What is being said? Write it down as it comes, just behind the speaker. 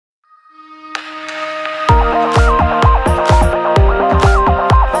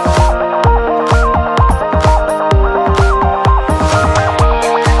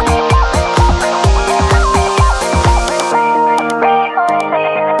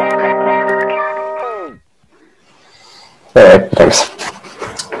thanks.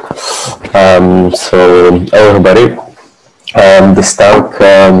 Hello everybody. This talk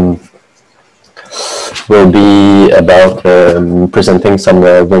will be about presenting some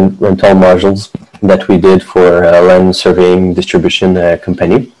rental modules that we did for a land surveying distribution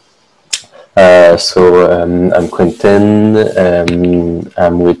company. I'm Quentin,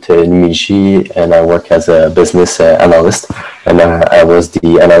 I'm with Nimiji, and I work as a business analyst, and I was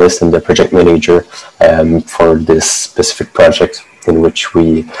the analyst and the project manager for this specific project in which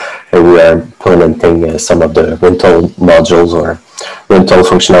we are implementing some of the rental modules or rental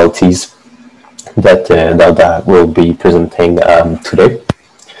functionalities that we'll be presenting today.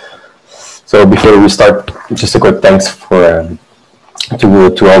 So before we start, just a quick thanks for to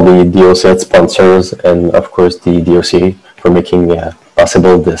all the OCA sponsors and of course the OCA for making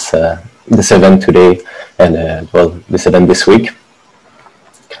possible this event today and this event this week.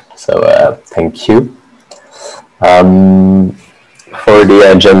 So thank you. For the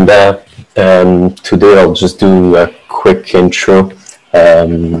agenda today, I'll just do a quick intro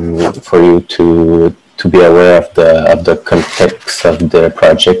for you to be aware of the context of the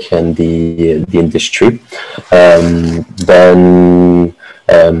project and the industry. Then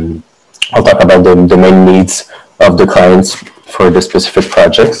I'll talk about the main needs of the clients for the specific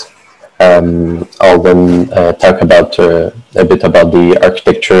projects. I'll then talk about a bit about the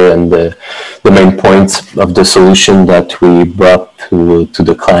architecture and the main points of the solution that we brought to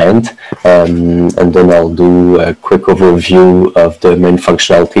the client, and then I'll do a quick overview of the main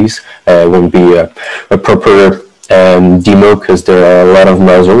functionalities. It won't be a proper demo because there are a lot of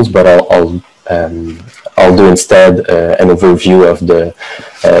modules, but I'll do instead an overview of the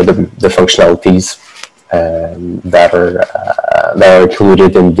functionalities that are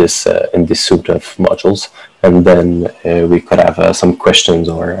included in this suite of modules, and then we could have some questions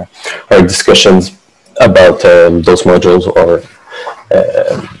or discussions about those modules or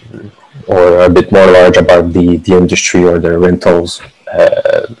a bit more large about the industry or the rentals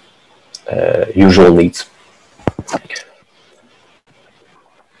usual needs.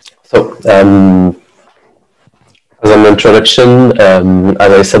 So as an introduction,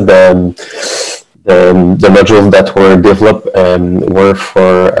 as I said, the modules that were developed were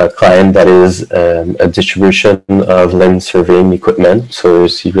for a client that is a distribution of land surveying equipment. So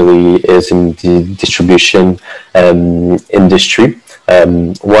he really is in the distribution industry.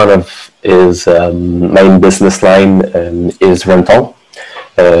 One of his main business line is rental,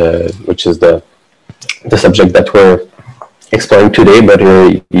 which is the subject that we're exploring today, but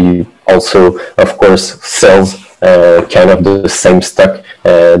he also, of course, sells kind of the same stock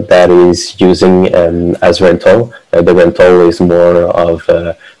that is using as rental. The rental is more of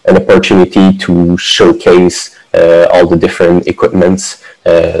an opportunity to showcase all the different equipments.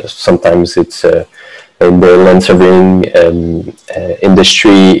 Sometimes it's in the land surveying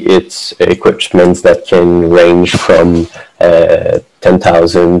industry, it's equipment that can range from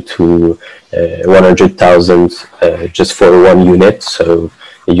 10,000 to 100,000 just for one unit. So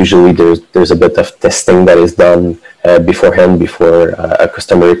usually there's a bit of testing that is done beforehand before a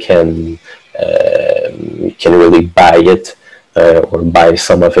customer can really buy it or buy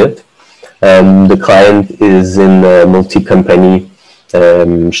some of it. The client is in multi-company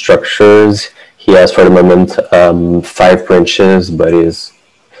structures. He has for the moment 5 branches, but he is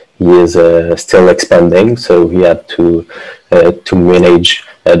still expanding, so he had to manage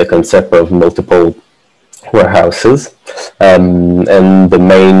the concept of multiple warehouses, and the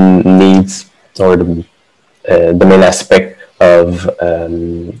main needs or the main aspect of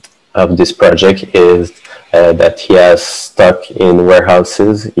this project is that he has stock in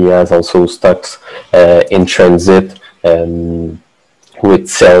warehouses. He has also stocks in transit with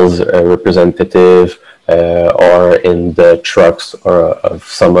sales representative or in the trucks or of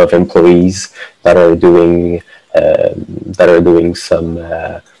some of employees that are doing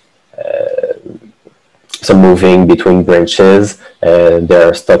some moving between branches. There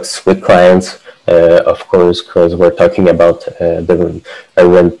are stocks with clients, of course, because we're talking about the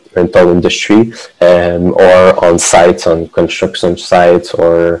rental industry, or on sites, on construction sites,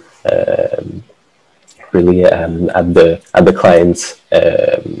 or really at the client's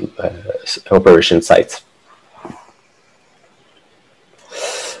operation sites.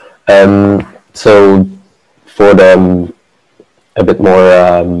 So for a bit more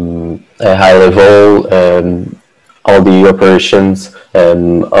high level, all the operations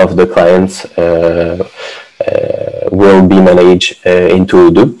of the clients will be managed into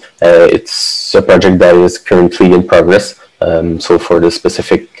Odoo. It's a project that is currently in progress. So for the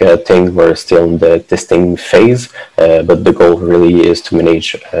specific thing, we're still in the testing phase, but the goal really is to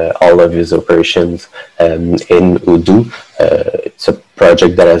manage all of his operations in Odoo. it's a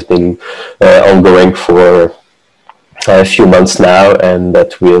project that has been ongoing for a few months now, and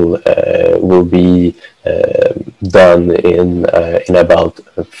that will be done in about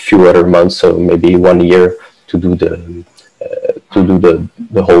a few other months, so maybe 1 year to do the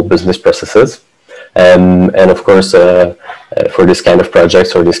whole business processes. And of course, for this kind of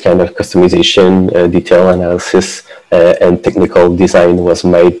projects or this kind of customization, detail analysis and technical design was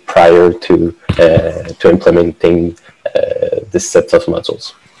made prior to implementing this set of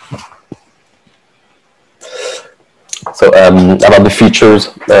modules. So about the features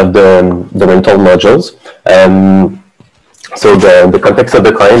of the rental modules. So the context of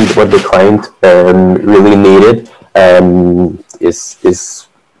the client, what the client really needed is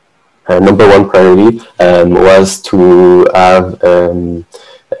number one priority was to have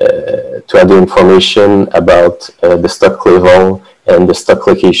the information about the stock level and the stock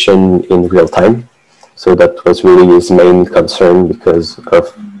location in real time. So that was really his main concern, because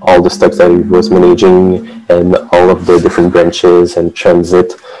of all the stocks that he was managing and all of the different branches and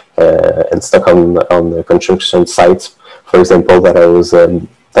transit and stock on the construction sites, for example, that I was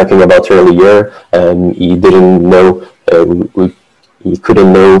talking about earlier. He didn't know, he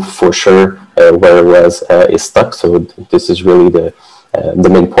couldn't know for sure where it was his stock. So this is really the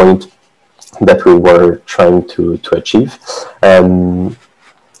main point that we were trying to achieve.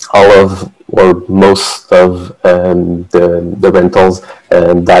 All of, or most of the rentals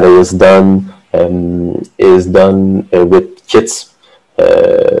that is done with kits.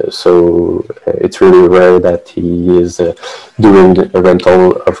 So it's really rare that he is doing a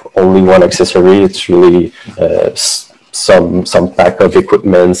rental of only one accessory. It's really some pack of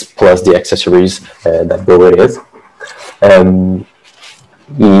equipments plus the accessories that go with it.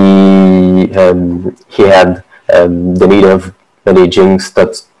 He had the need of managing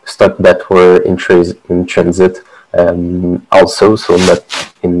stock that were in transit also, so not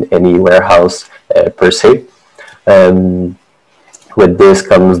in any warehouse per se. With this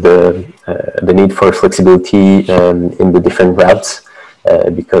comes the need for flexibility in the different routes,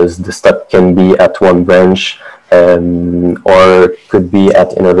 because the stock can be at one branch or could be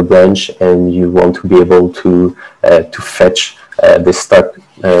at another branch, and you want to be able to fetch the stock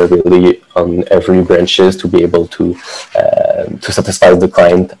really on every branches to be able to satisfy the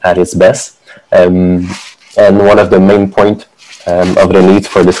client at its best. And one of the main points of the need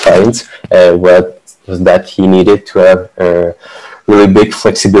for this client was that he needed to have really big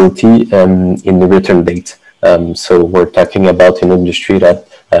flexibility in the return date. So we're talking about an industry that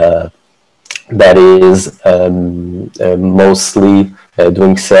is mostly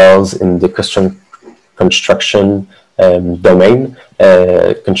doing sales in the construction domain,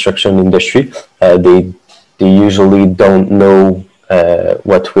 construction industry. They usually don't know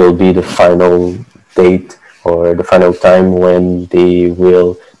what will be the final date or the final time when they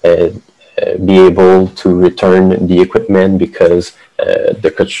will be able to return the equipment, because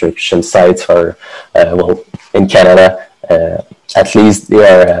the construction sites are, well, in Canada, at least they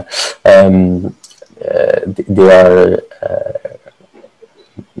are in the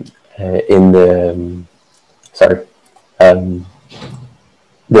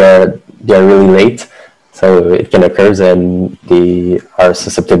they are really late, so it can occur, and they are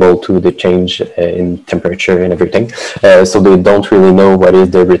susceptible to the change in temperature and everything. So they don't really know what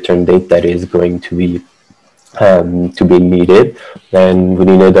is the return date that is going to be needed. And we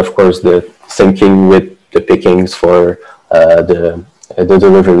needed, of course, the same thing with the pickings for the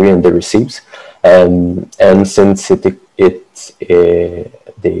delivery and the receipts. And since it's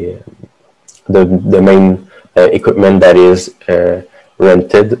the main equipment that is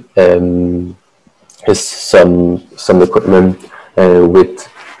rented is some equipment with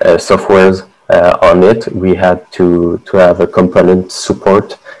softwares on it. We had to have a component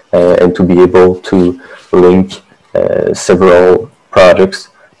support and to be able to link several products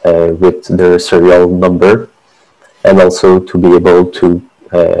with their serial number, and also to be able to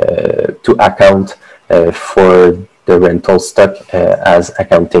account for the rental stock as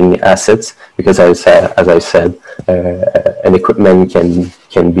accounting assets, because as I said, an equipment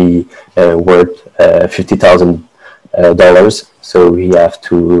can be worth $50,000. So we have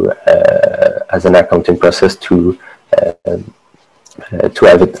to, as an accounting process, to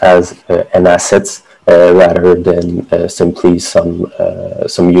have it as an asset rather than simply some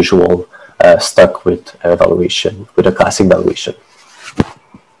usual stock with valuation, with a classic valuation.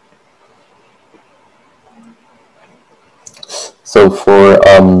 So for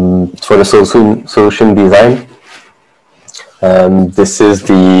the solution design, this is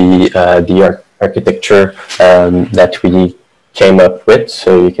the architecture that we came up with.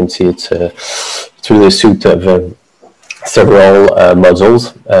 So you can see it's really a suite of several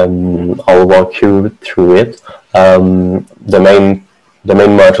modules. I'll walk you through it. The main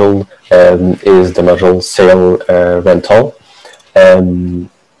module is the module sale rental.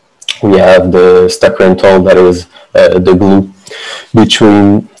 We have the stock rental, that is the glue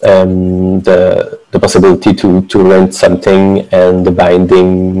between the possibility to rent something and the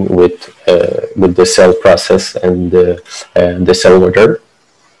binding with the sale process and the sale order.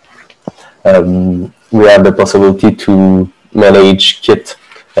 We have the possibility to manage kit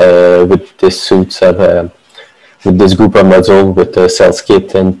with this suits of with this group of modules, with the sales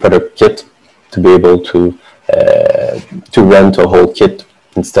kit and product kit, to be able to rent a whole kit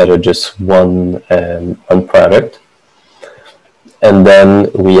instead of just one product. And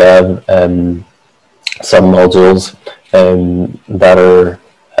then we have some modules that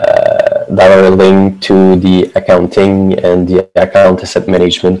are linked to the accounting and the account asset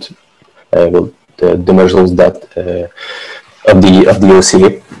management. The modules that of the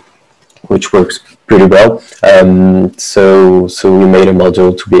OCA, which works pretty well. So we made a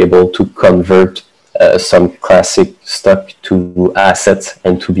module to be able to convert some classic stock to assets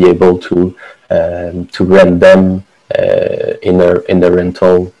and to be able to rent them in the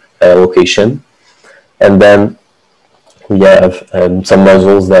rental location. And then we have some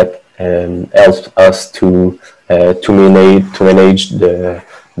modules that help us to manage the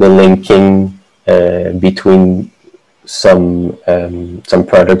linking between some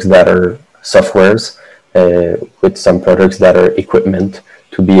products that are softwares with some products that are equipment,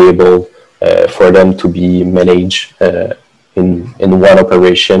 to be able for them to be managed in one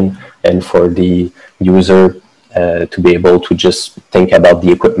operation, and for the user to be able to just think about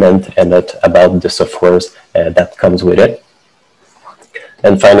the equipment and not about the softwares that comes with it.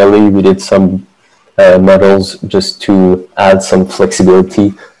 And finally, we did some models just to add some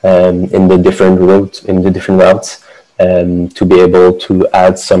flexibility in the different routes, to be able to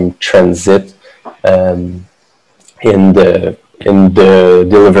add some transit in the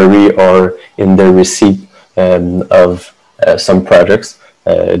delivery or in the receipt of some products,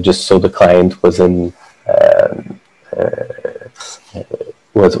 just so the client wasn't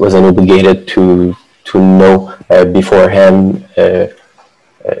obligated to know beforehand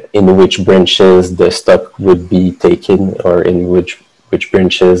in which branches the stock would be taken, or in which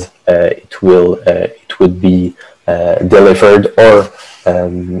branches it would be delivered, or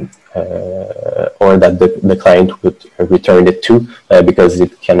that the client would return it to, because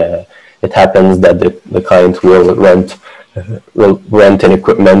it happens that the client will rent an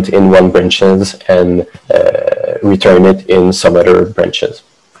equipment in one branches and return it in some other branches.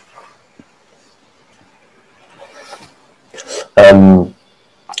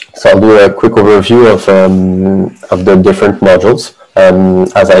 So I'll do a quick overview of the different modules.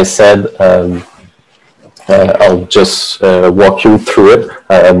 As I said, I'll just walk you through it.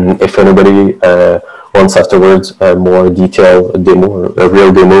 If anybody wants afterwards a more detailed demo, a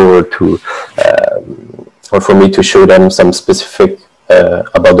real demo, or for me to show them some specific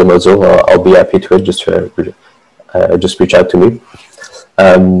about the module, I'll be happy to. Just reach out to me.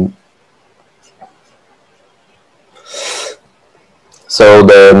 So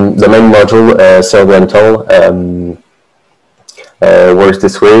the main module, sale rental, works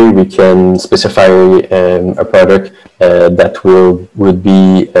this way. We can specify a product that would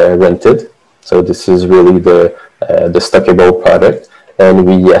be rented. So this is really the stockable product, and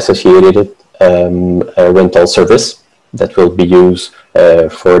we associated it a rental service that will be used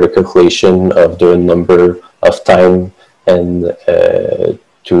for the calculation of the number of time and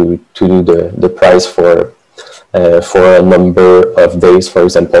to do the price for a number of days, for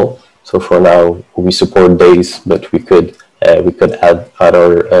example. So for now we support days, but we could add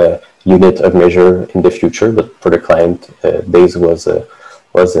other unit of measure in the future, but for the client, days was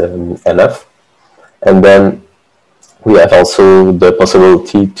enough. And then we have also the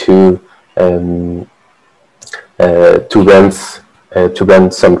possibility to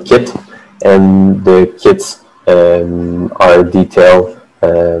rent some kit, and the kits are detailed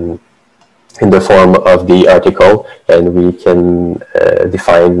in the form of the article, and we can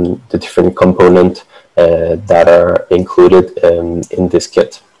define the different components that are included in this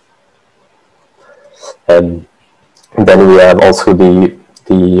kit. And then we have also the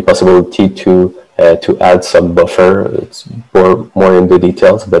possibility to add some buffer. It's more in the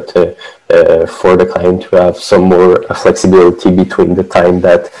details, but for the client to have some more flexibility between the time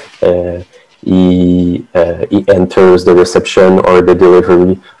that he enters the reception or the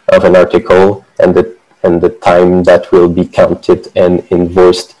delivery of an article and the time that will be counted and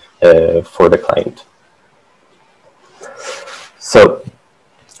invoiced for the client. So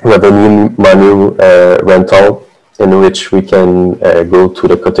revenue manual rental in which we can go to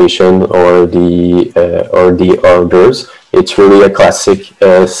the quotation or the orders. It's really a classic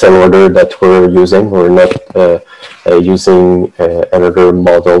sell order that we're using. We're not using another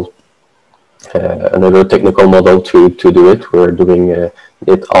model, another technical model to do it. We're doing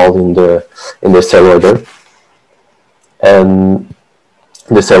it all in the sell order. And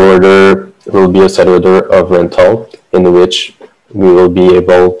the sell order will be a sell order of rental in which we will be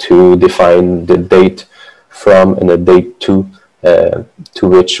able to define the date from and the date to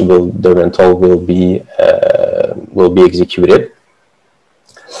which the rental will be executed.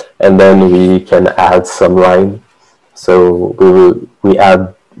 And then we can add some line. So we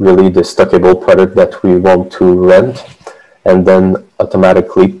add really the stockable product that we want to rent, and then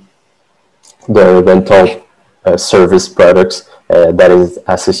automatically the rental service products that is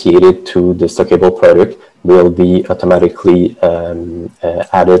associated to the stockable product will be automatically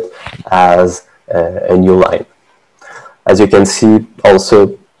added as a new line. As you can see,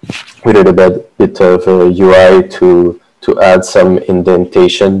 also we did a bit of UI to add some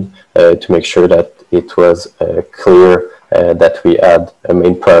indentation to make sure that it was clear that we add a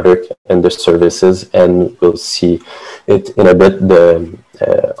main product and the services, and we'll see it in a bit.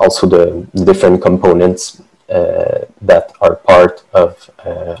 Also the different components that are part of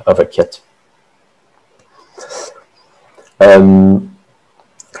a kit.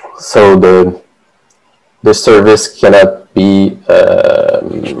 So the service cannot be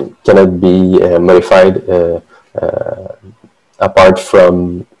modified apart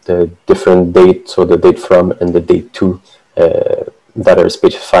from the different date, so the date from and the date to that are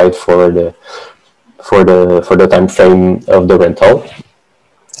specified for the time frame of the rental.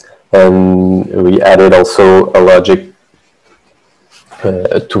 And we added also a logic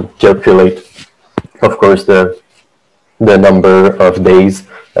to calculate, of course, the number of days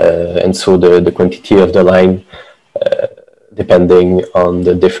and so the quantity of the line depending on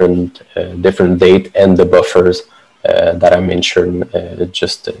the different date and the buffers that I mentioned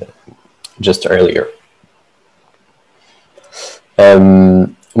just earlier.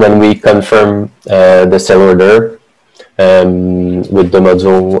 When we confirm the sell order with the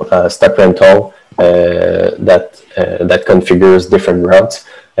module stock rental that configures different routes,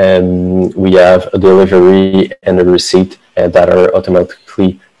 we have a delivery and a receipt that are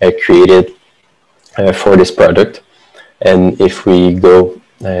automatically created for this product. And if we go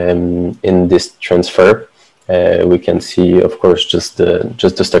in this transfer, we can see, of course, just the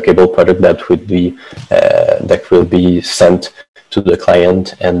stockable product that will be sent to the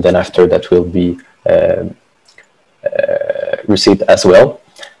client, and then after that will be receipt as well.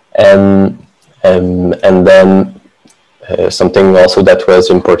 And then something also that was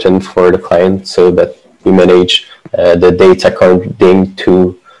important for the client, so that we manage the dates according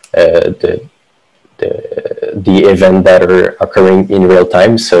to the event that are occurring in real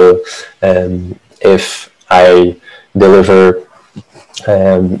time. So if I deliver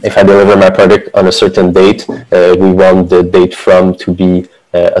my product on a certain date, we want the date from to be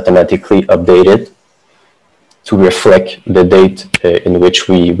automatically updated to reflect the date in which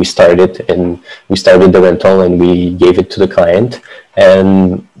we started the rental and we gave it to the client.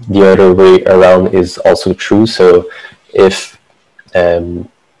 And the other way around is also true. So if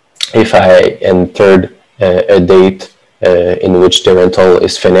I entered a date in which the rental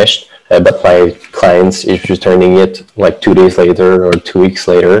is finished, but my client is returning it like 2 days later or 2 weeks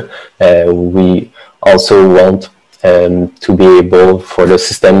later, we also want to be able for the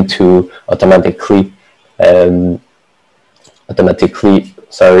system to automatically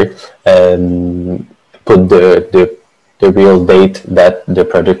put the real date that the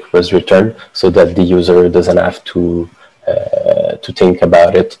product was returned, so that the user doesn't have to think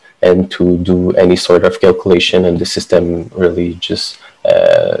about it and to do any sort of calculation, and the system really just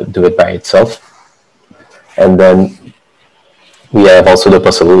do it by itself. And then we have also the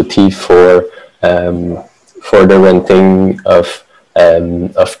possibility for the renting of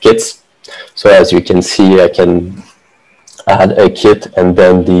kits. So as you can see, I can add a kit, and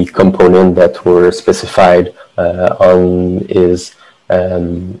then the component that were specified on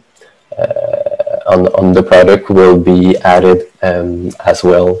the product will be added as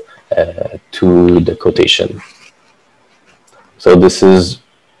well to the quotation. So this is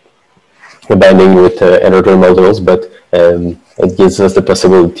combining with another models, but it gives us the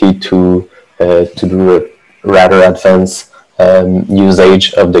possibility to do a rather advanced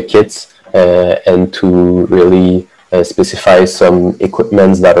usage of the kits and to really specify some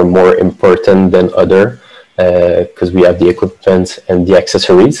equipments that are more important than other, because we have the equipment and the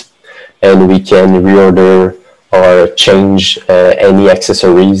accessories, and we can reorder or change any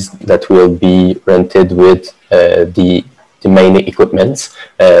accessories that will be rented with the main equipments,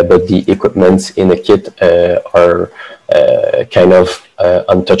 but the equipments in a kit are kind of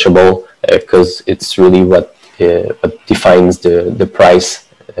untouchable because it's really what defines the price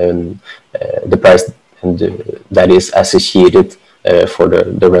and that is associated for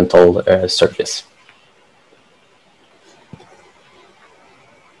the rental service.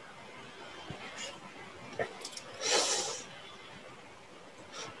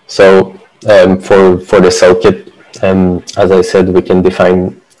 So for the cell kit, as I said, we can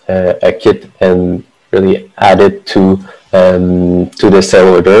define a kit and really add it to the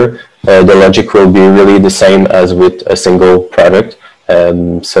cell order. The logic will be really the same as with a single product.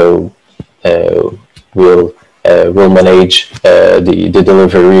 So we'll manage the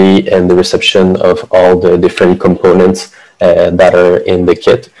delivery and the reception of all the different components that are in the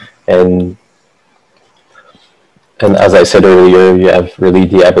kit. And as I said earlier, you have really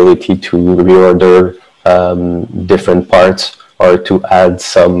the ability to reorder different parts or to add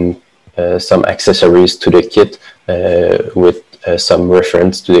some accessories to the kit with some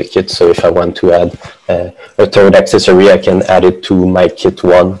reference to the kit. So if I want to add a third accessory, I can add it to my kit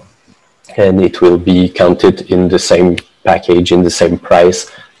 1, and it will be counted in the same package, in the same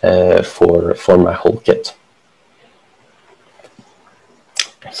price for my whole kit.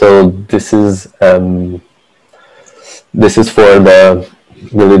 So this is for the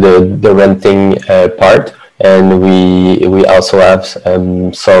renting part, and we also have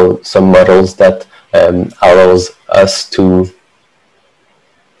some models that allows us to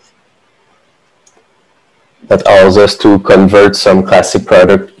convert some classic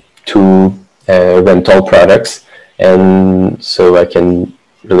product to rental products, and so I can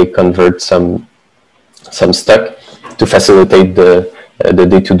really convert some stock to facilitate the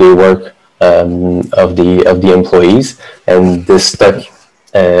day-to-day work of the employees, and this stock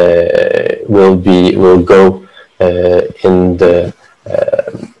will go in the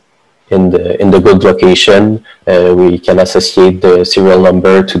good location. We can associate the serial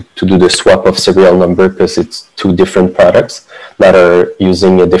number to do the swap of serial number, because it's two different products that are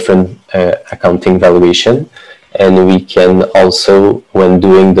using a different accounting valuation. And we can also, when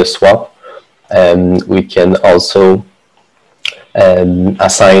doing the swap, we can also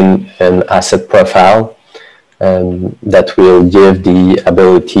assign an asset profile that will give the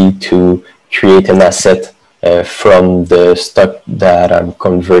ability to create an asset from the stock that I'm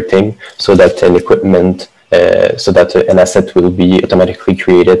converting, so that an asset will be automatically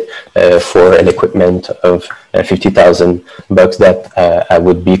created for an equipment of $50,000 that I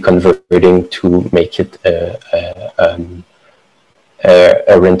would be converting to make it a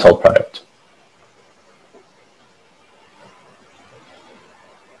rental product.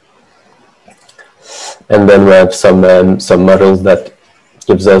 And then we have some models that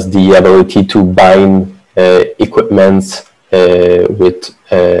gives us the ability to bind equipment with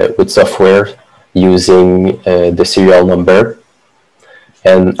software using the serial number,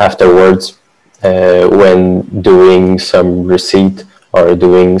 and afterwards, when doing some receipt or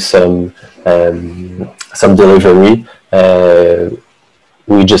doing some delivery,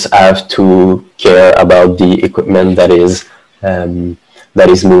 we just have to care about the equipment that is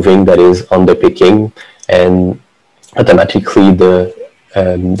moving, that is on the picking, and automatically the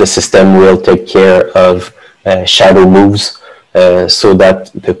system will take care of shadow moves, so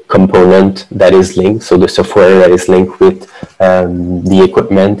that the component that is linked, so the software that is linked with the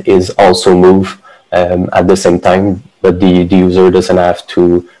equipment, is also moved at the same time, but the user doesn't have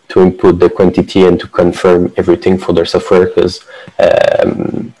to input the quantity and to confirm everything for their software, because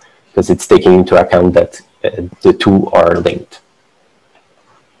it's taking into account that the two are linked.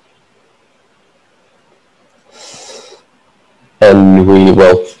 And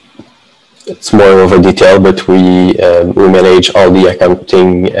it's more of a detail, but we manage all the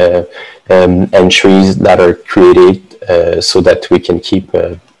accounting entries that are created, so that we can keep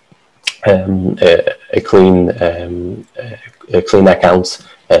a clean accounts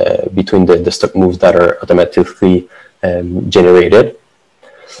between the stock moves that are automatically generated.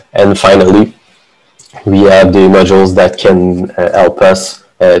 And finally, we have the modules that can help us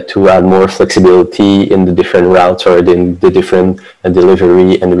to add more flexibility in the different routes or in the different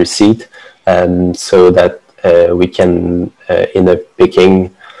delivery and receipt, so that we can, in a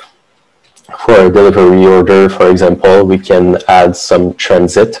picking for a delivery order, for example, we can add some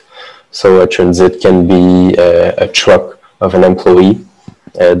transit. So a transit can be a truck of an employee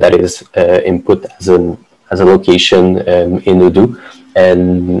that is input as a location in Odoo,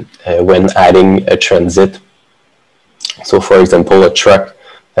 and when adding a transit, so for example, a truck,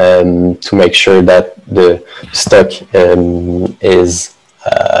 to make sure that the stock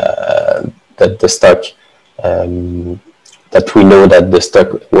that we know that the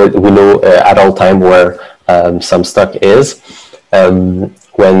stock, we know at all time where some stock is.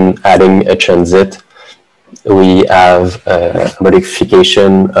 When adding a transit, we have a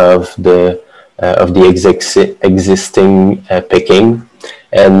modification of the existing picking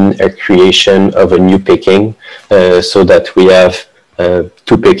and a creation of a new picking, so that we have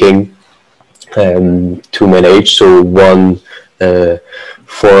two picking to manage. So one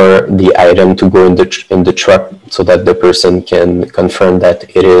for the item to go in the truck, so that the person can confirm that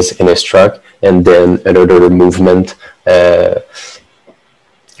it is in his truck, and then another movement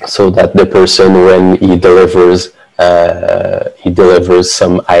so that the person, when he delivers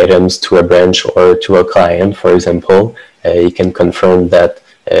some items to a branch or to a client, for example, he can confirm that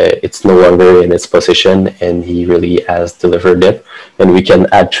it's no longer in its possession and he really has delivered it. And we can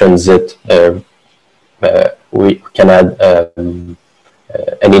add transit. We can add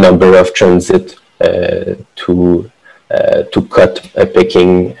any number of transit to cut a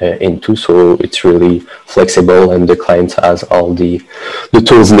picking into, so it's really flexible, and the client has all the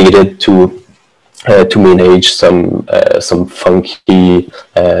tools needed to manage some funky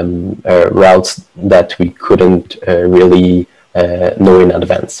routes that we couldn't really know in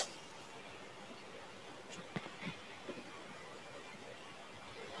advance.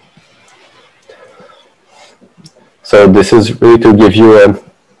 So this is really to give you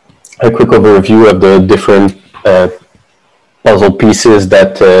a quick overview of the different puzzle pieces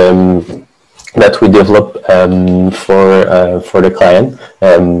that we develop for the client.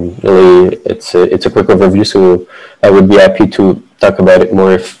 Really, it's a quick overview, so I would be happy to talk about it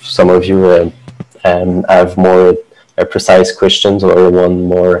more if some of you have more precise questions or one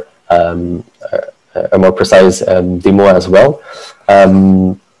more a more precise demo as well.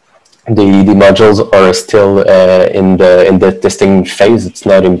 The modules are still in the testing phase. It's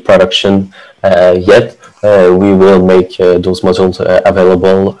not in production yet. We will make those modules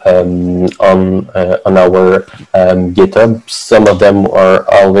available on our GitHub. Some of them are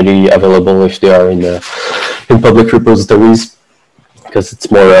already available if they are in public repositories, because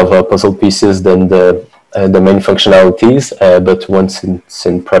it's more of puzzle pieces than the main functionalities. But once it's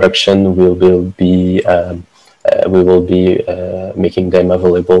in production, we will be making them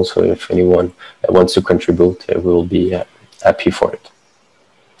available. So if anyone wants to contribute, we will be happy for it.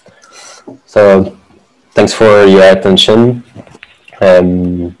 So thanks for your attention.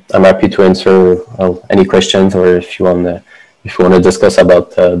 I'm happy to answer any questions, or if you want to discuss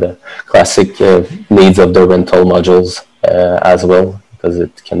about the classic needs of the rental modules as well, because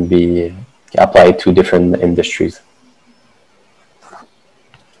it can be applied to different industries.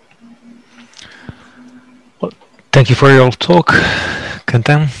 Well, thank you for your talk,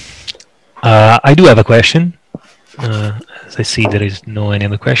 Quentin. I do have a question. As I see, there is no any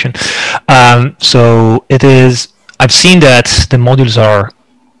other question. So it is. I've seen that the modules are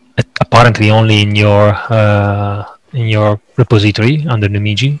apparently only in your repository under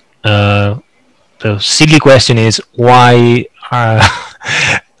Numigi. The silly question is why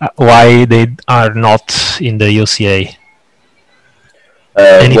they are not in the OCA.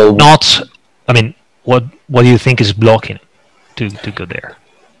 And if not, I mean, what do you think is blocking to go there?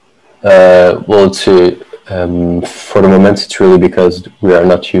 Well, for the moment, it's really because we are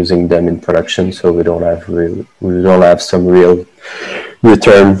not using them in production, so we don't have some real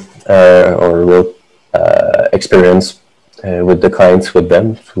return or real experience with the clients with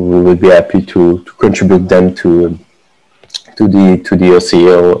them. So we would be happy to contribute them to the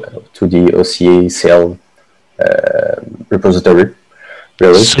OCA sale repository.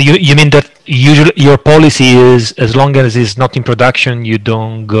 Really. So you mean that usually your policy is, as long as it's not in production, you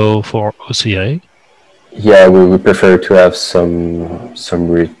don't go for OCA? Yeah, we would prefer to have some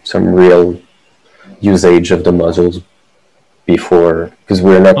real usage of the modules before, because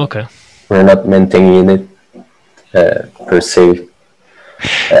we're not maintaining it per se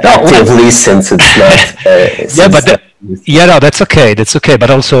actively, since it's not. No, that's okay. That's okay. But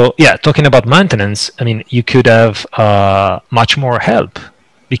also, yeah, talking about maintenance, I mean, you could have much more help,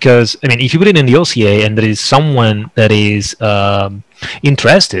 because I mean, if you put it in the OCA and there is someone that is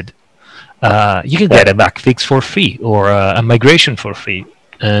interested, you can get a bug fix for free or a migration for free.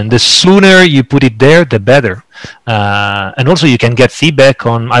 And the sooner you put it there, the better. And also you can get feedback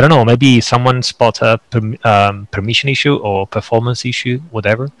on, I don't know, maybe someone spot a permission issue or performance issue,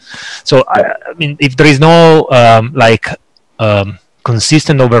 whatever. So, I mean, if there is no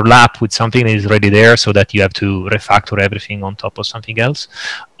consistent overlap with something that is already there, so that you have to refactor everything on top of something else,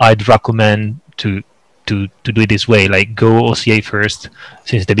 I'd recommend to do it this way, like go OCA first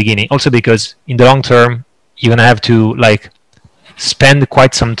since the beginning. Also because in the long term, you're going to have to spend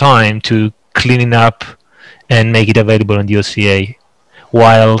quite some time to cleaning up and make it available on the OCA.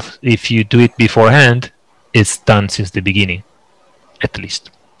 While if you do it beforehand, it's done since the beginning, at least.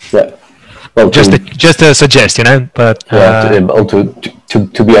 Yeah. Well, just a suggestion, but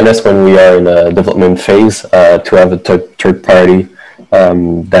to be honest, when we are in a development phase, to have a third party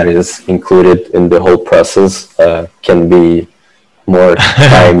that is included in the whole process can be more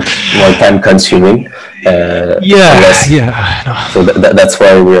time consuming. So that's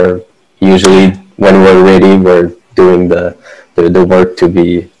why we're usually, when we're ready, we're doing the work to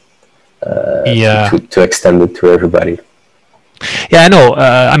be to extend it to everybody. Yeah, I know.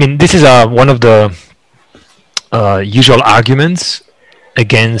 I mean, this is one of the usual arguments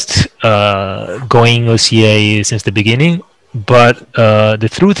against going OCA since the beginning. But the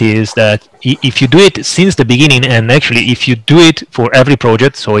truth is that if you do it since the beginning, and actually if you do it for every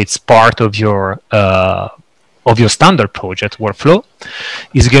project, so it's part of your standard project workflow,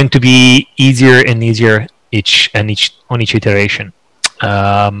 is going to be easier and easier on each iteration.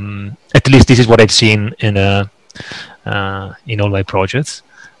 At least this is what I've seen in all my projects.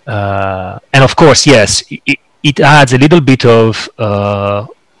 And of course, yes, it adds a little bit of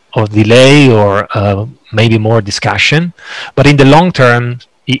delay or maybe more discussion, but in the long term,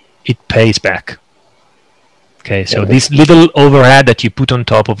 it pays back. Okay, so this little overhead that you put on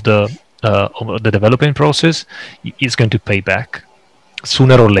top of the development process is going to pay back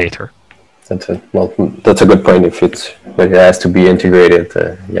sooner or later. That's a good point. If it has to be integrated,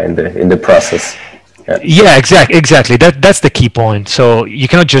 in the process. Yeah, exactly. That's the key point. So you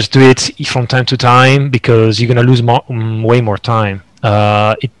cannot just do it from time to time because you're going to lose way more time.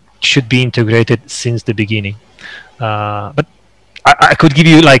 It should be integrated since the beginning. But I could give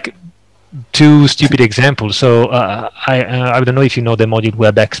you like 2 stupid examples. So I don't know if you know the module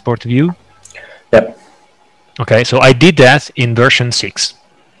Web Export View. Yep. Okay, so I did that in version 6.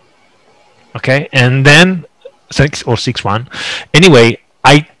 Okay, and then 6 or 6.1. Anyway,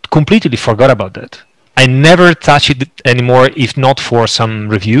 I completely forgot about that. I never touched it anymore, if not for some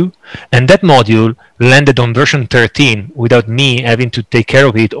review. And that module landed on version 13 without me having to take care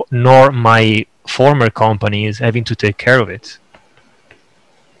of it, nor my former companies having to take care of it.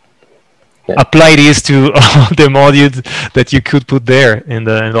 Yeah. Apply this to all the modules that you could put there in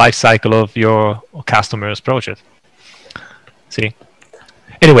the life cycle of your customer's project. See?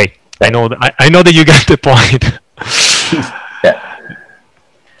 Anyway, I know that you got the point. Yeah.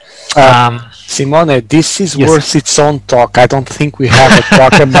 Simone, this is worth its own talk. I don't think we have a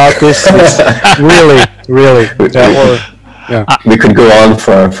talk about this. It's really. We could go on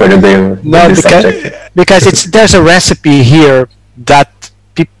for the day. No, because there's a recipe here that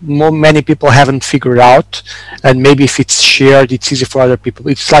many people haven't figured out, and maybe if it's shared, it's easy for other people.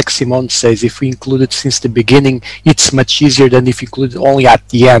 It's like Simone says, if we include it since the beginning, it's much easier than if you include it only at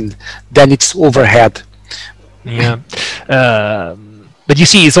the end. Then it's overhead. Yeah. But you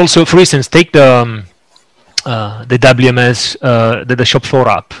see, it's also, for instance, take the WMS, the shop floor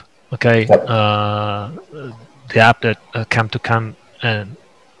app, okay? The app that Cam2Cam and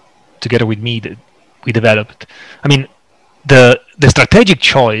together with me that we developed. I mean, the strategic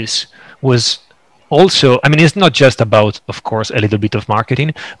choice was also, I mean, it's not just about, of course, a little bit of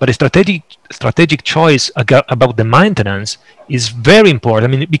marketing, but a strategic choice about the maintenance is very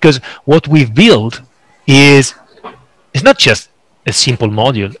important. I mean, because what we've built is not just a simple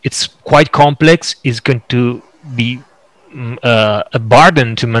module. It's quite complex. It's going to be a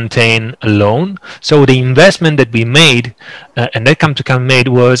burden to maintain alone. So the investment that we made and that Cam2Cam made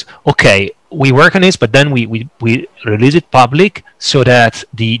was, okay, we work on this, but then we release it public so that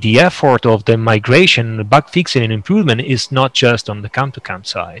the effort of the migration, bug fixing and improvement is not just on the Cam2Cam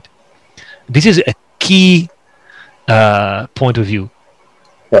side. This is a key point of view.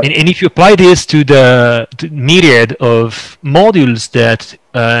 And if you apply this to the myriad of modules that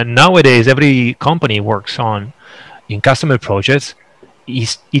nowadays every company works on in customer projects,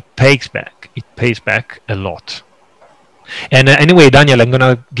 it pays back. It pays back a lot. And anyway, Daniel, I'm going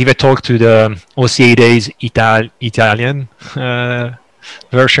to give a talk to the OCA Days Italian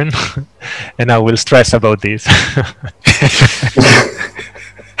version, and I will stress about this.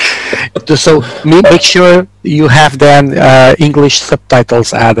 So make sure you have then English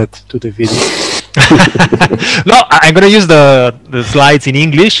subtitles added to the video. No, I'm going to use the slides in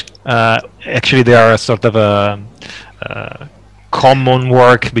English. Actually, they are sort of a common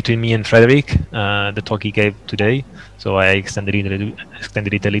work between me and Frederick, the talk he gave today. So I extended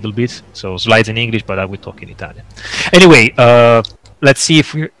it a little bit. So slides in English, but I will talk in Italian. Anyway, let's see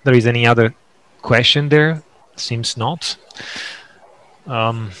if there is any other question there. Seems not.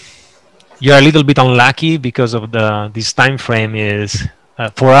 You're a little bit unlucky because of this time frame is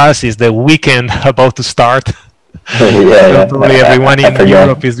For us, is the weekend about to start. Yeah, Probably everyone in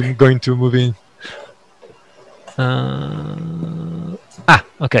Europe is going to move in.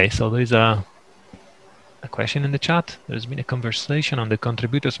 Okay, so there is a question in the chat. There's been a conversation on the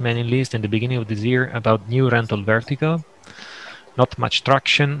contributors mailing list in the beginning of this year about new rental vertical. Not much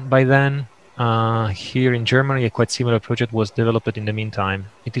traction by then. Here in Germany, a quite similar project was developed in the meantime.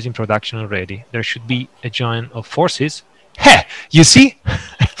 It is in production already. There should be a join of forces. Hey, you see?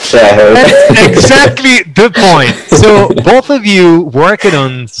 That's exactly the point. So both of you worked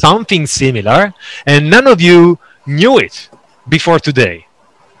on something similar, and none of you knew it before today.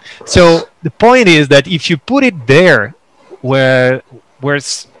 So the point is that if you put it there where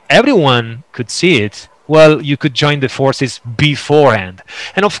everyone could see it, well, you could join the forces beforehand.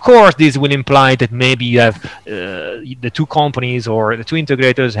 And of course, this will imply that maybe you have the two companies or the two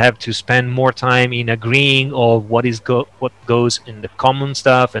integrators have to spend more time in agreeing of what goes in the common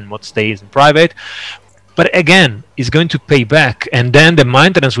stuff and what stays in private. But again, it's going to pay back, and then the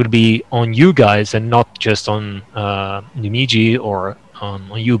maintenance will be on you guys and not just on Numigi or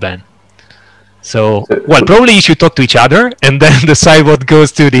on you, Ben. So, well, probably you should talk to each other and then decide what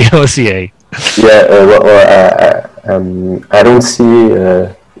goes to the OCA. Yeah, I don't see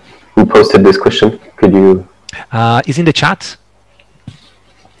who posted this question. Could you? It's in the chat.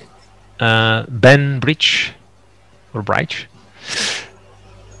 Ben Bridge or Bridge.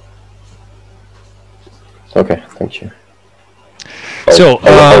 Okay, thank you. So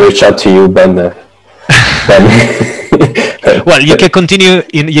I'll reach out to you, Ben. Well, you can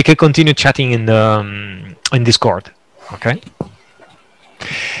continue chatting in Discord. Okay.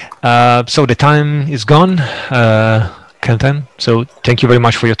 So the time is gone, Quentin. So thank you very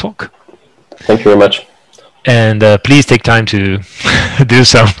much for your talk. Thank you very much. And please take time to do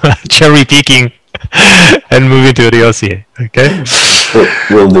some cherry picking and move into the OCA. Okay.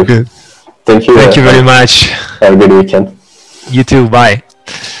 Will do. Good. Thank you. Thank you very much. Have a good weekend. You too. Bye.